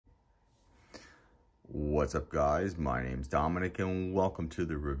What's up, guys? My name's Dominic and welcome to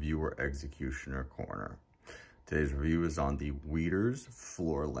the Reviewer Executioner Corner. Today's review is on the Weiters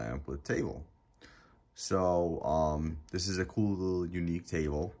floor lamp with table. So this is a cool little unique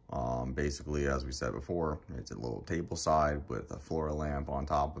table. Basically, as we said before, it's a little table side with a floor lamp on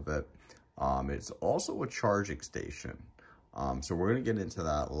top of it. It's also a charging station. So we're going to get into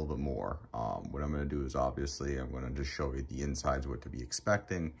that a little bit more. What I'm going to do is obviously I'm going to just show you the insides, what to be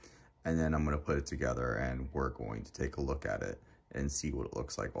expecting, and then I'm going to put it together and we're going to take a look at it and see what it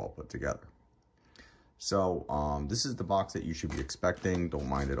looks like all put together. So this is the box that you should be expecting. Don't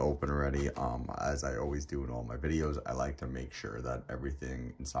mind it open already. As I always do in all my videos, I like to make sure that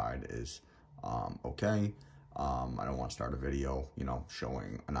everything inside is okay. I don't want to start a video,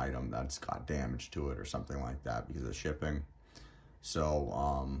 showing an item that's got damage to it or something like that because of shipping.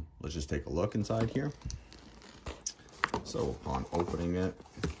 So let's just take a look inside here. So upon opening it,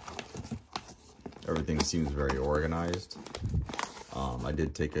 everything seems very organized. I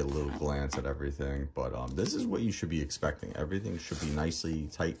did take a little glance at everything, but this is what you should be expecting. Everything should be nicely,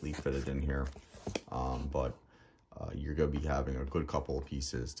 tightly fitted in here. But you're going to be having a good couple of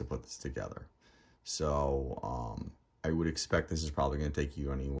pieces to put this together. So I would expect this is probably going to take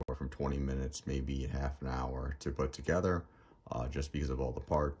you anywhere from 20 minutes, maybe half an hour to put together, just because of all the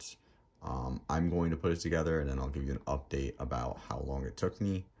parts. I'm going to put it together and then I'll give you an update about how long it took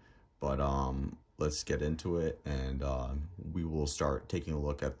me. But let's get into it, and we will start taking a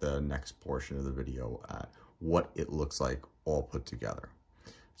look at the next portion of the video at what it looks like all put together.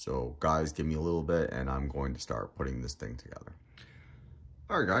 So guys, give me a little bit and I'm going to start putting this thing together.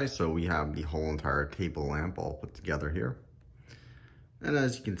 All right, guys, so we have the whole entire table lamp all put together here. And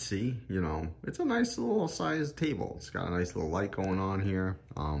as you can see, it's a nice little sized table. It's got a nice little light going on here.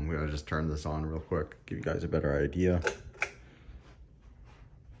 We're gonna just turn this on real quick, give you guys a better idea.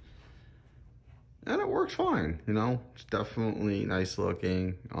 And it works fine, it's definitely nice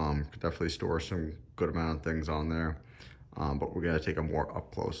looking. Could definitely store some good amount of things on there. But we're gonna take a more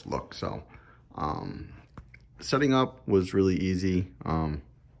up close look. So setting up was really easy.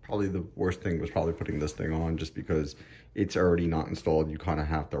 Probably the worst thing was probably putting this thing on, just because it's already not installed. You kind of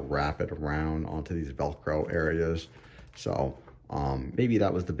have to wrap it around onto these Velcro areas. So maybe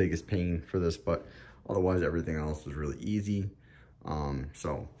that was the biggest pain for this, but otherwise everything else was really easy.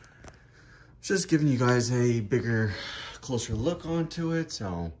 So just giving you guys a bigger, closer look onto it.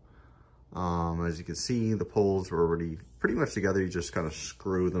 So as you can see, the poles were already pretty much together. You just kind of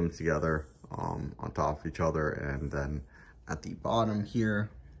screw them together on top of each other. And then at the bottom here,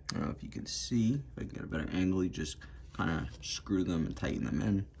 I don't know if you can see, if I can get a better angle, you just kind of screw them and tighten them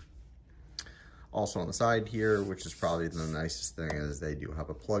in. Also on the side here, which is probably the nicest thing, is they do have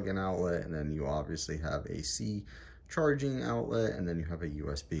a plug-in outlet, and then you obviously have AC charging outlet, and then you have a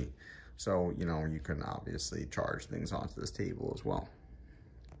USB. So, you can obviously charge things onto this table as well.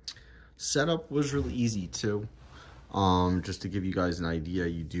 Setup was really easy too. Just to give you guys an idea,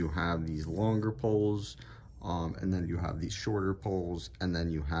 you do have these longer poles, and then you have these shorter poles, and then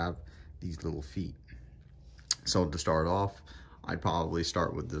you have these little feet. So to start off, I'd probably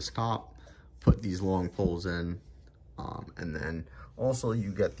start with this top, put these long poles in, and then also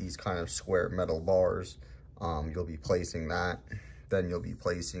you get these kind of square metal bars. You'll be placing that. Then you'll be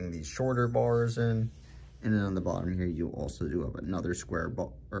placing these shorter bars in, and then on the bottom here you'll also do have another square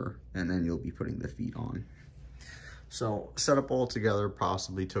bar, and then you'll be putting the feet on. So setup all together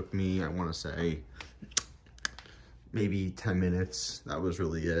possibly took me, I want to say, maybe 10 minutes. That was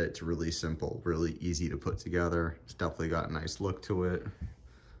really it. It's really simple, really easy to put together. It's definitely got a nice look to it.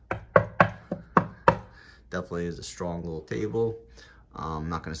 Definitely is a strong little table. I'm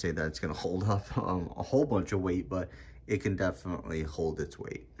not going to say that it's going to hold up a whole bunch of weight, but it can definitely hold its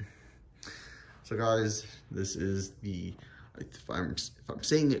weight. So guys, this is the, if I'm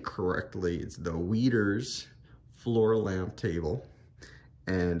saying it correctly, it's the Weiters floor lamp table.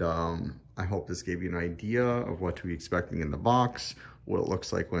 And I hope this gave you an idea of what to be expecting in the box, what it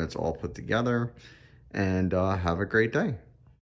looks like when it's all put together, and have a great day.